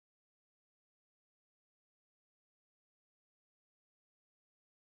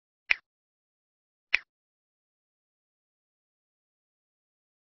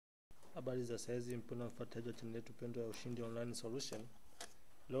Habari za saizi mpendwa mfuatiliaji wa channel yetu pendwa ya Ushindi Online Solution.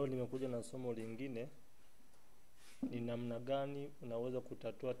 Leo nimekuja na somo lingine, ni namna gani unaweza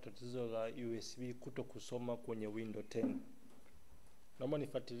kutatua tatizo la USB kuto kusoma kwenye Windows 10. Naomba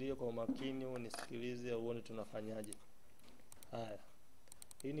nifuatilie kwa umakini, unisikilize uone tunafanyaje. Haya.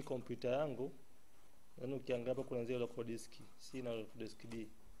 Hii ni kompyuta yangu. Yaani ukiangalia hapo kuna zile local disk C na local disk D.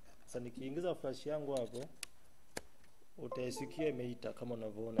 Sasa nikiingiza flash yangu hapo, utaisikia imeita kama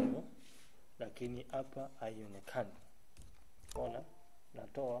unavyoona hivyo. Lakini hapa haionekani. Ona,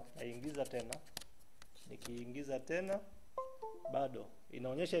 natoa, naingiza tena. Nikiingiza tena bado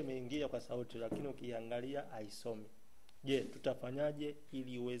inaonyesha imeingia kwa sauti, lakini ukiangalia haisomi. Je, tutafanyaje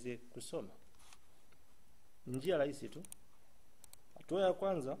ili iweze kusoma? Njia rahisi tu. Hatua ya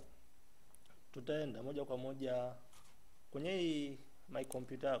kwanza, tutaenda moja kwa moja kwenye hii my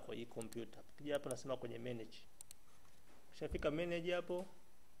computer yako, hii computer. Tukija hapa nasema kwenye manage. Ukishafika manage hapo,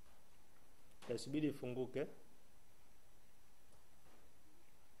 utasubiri ifunguke.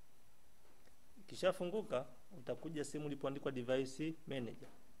 Kishafunguka utakuja sehemu ilipoandikwa device manager.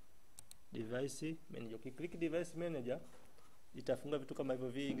 Device manager. Ukiklik device manager itafunga vitu kama hivyo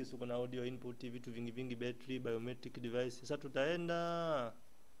vingi, sio kuna audio input, vitu vingi, battery, biometric device. Sasa tutaenda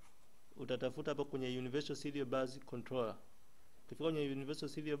utatafuta hapo kwenye Universal Serial Bus Controller. Ukifika kwenye Universal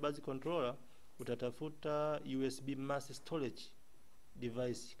Serial Bus Controller utatafuta USB mass storage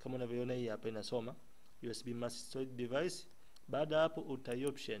device kama unavyoona hii hapa inasoma USB mass storage device. Baada hapo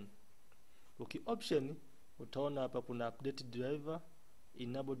option. Option utaona hapa kuna update driver,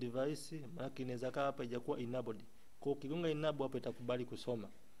 enable device, maana inaweza kaa hapa haijakuwa enabled. Kwa ukigonga enable hapo itakubali kusoma.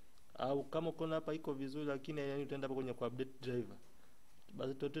 Au kama uko hapa iko vizuri lakini yani utaenda hapa kwenye update driver.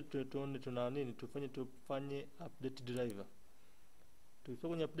 Basi tuone tuna nini, tufanye update driver. Tukifika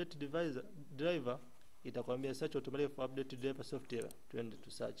kwenye update driver itakwambia search automatically for update driver software. Tuende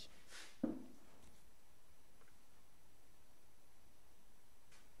tu search.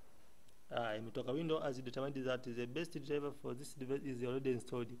 Imetoka window as determined that the best driver for this device is already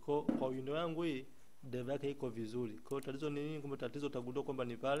installed. Kwa window yangu hii driver yake iko vizuri. Kwa tatizo ni nini? Kumbe tatizo utagundua kwamba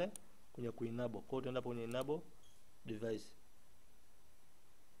ni pale kwenye kuenable. Kwa hiyo utaenda kwenye enable device.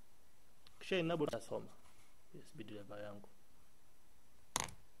 Kisha enable utasoma USB driver yangu.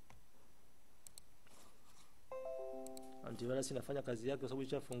 Antivirus inafanya kazi yake kwa sababu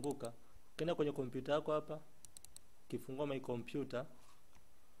ishafunguka. Ukienda kwenye kompyuta yako hapa, ukifungua my computer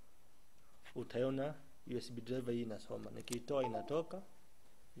utaiona USB driver hii inasoma. Nikiitoa inatoka,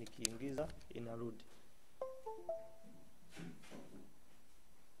 nikiingiza inarudi.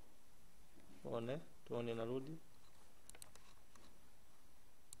 Tuone inarudi.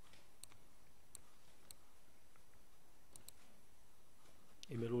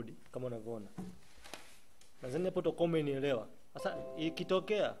 Imerudi kama unavyoona. Nadhani hapo utakuwa umenielewa. Sasa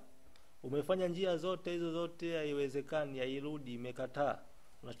ikitokea umefanya njia zote hizo zote haiwezekani, hairudi, imekataa,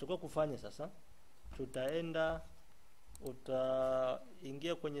 unachotakiwa kufanya sasa,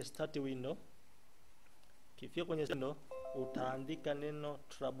 utaingia kwenye start window. Kifika kwenye window utaandika neno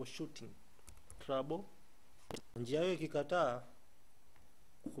troubleshooting. Njia hiyo ikikataa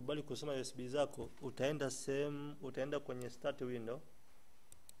kukubali kusoma USB zako, utaenda kwenye start window.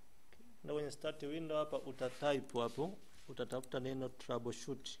 Na kwenye start window hapa utatype hapo, utatafuta neno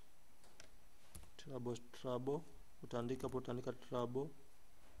troubleshoot. Utaandika hapo,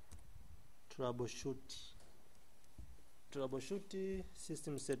 troubleshoot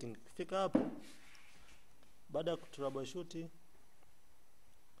system setting. Fika hapo, baada ya troubleshoot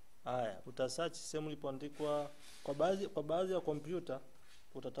utasearch sehemu ilipoandikwa kwa baadhi ya computer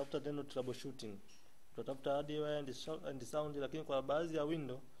utatafuta neno troubleshooting. Utatafuta hardware and sound, lakini kwa baadhi ya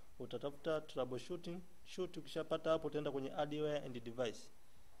window utatafuta troubleshooting. Ukishapata hapo utaenda kwenye hardware and device.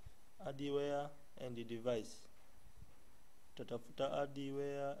 Utatafuta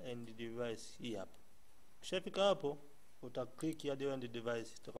hardware and device hii hapa. Ukishafika hapo utaklik hardware and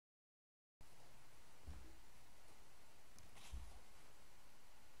device.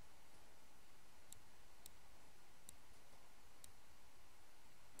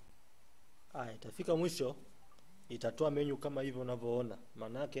 Itafika mwisho itatoa menu kama hivyo unavyoona.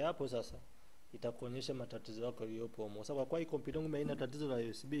 Maana yake hapo sasa itakuonyesha matatizo yako yaliyopo. Sasa kwa hii kompyuta yangu haina tatizo la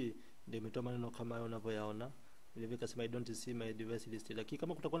USB, ndio imetoa maneno kama hayo unavyoyaona. Vile kasema I don't see my device list. Lakini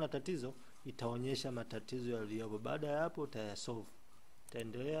kama kutakuwa na tatizo itaonyesha matatizo yaliyopo. Baada ya hapo utayasolve.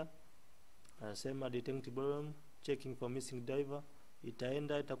 Itaendelea. Anasema detect problem, checking for missing driver.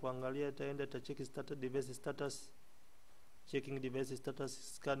 Itakuangalia, itacheck status, device status. Checking device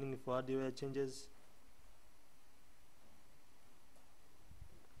status, scanning for hardware changes. Itaenda, itakuangalia, itacheck status, device status. Checking device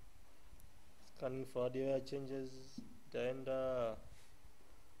status, scanning for hardware changes. Scanning for hardware changes. Itaenda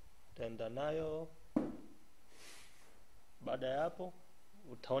utaenda nayo. Baada ya hapo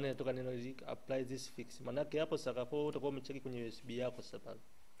utaona inatoka neno hili apply this fix. Maana yake hapo sasa utakuwa umecheki kwenye USB yako sasa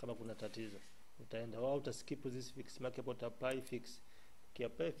kama kuna tatizo. Utaenda au utaskip this fix. Maana hapo uta apply fix.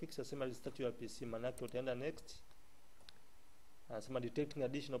 Ukiapply fix asema restart your PC. Maana yake utaenda next. Anasema detecting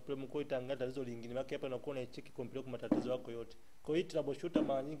additional problem, kwa itaangalia tatizo lingine. Maana hapa unakuwa unacheki kompyuta kwa matatizo yako yote. Kwa hiyo troubleshooter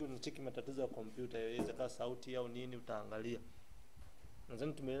mara nyingi unacheki matatizo ya kompyuta, inaweza kama sauti au nini utaangalia.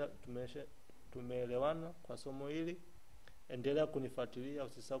 Nadhani tumeelewana kwa somo hili. Endelea kunifuatilia,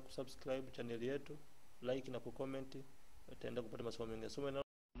 usisahau kusubscribe channel yetu, like na kucomment, utaenda kupata masomo mengi.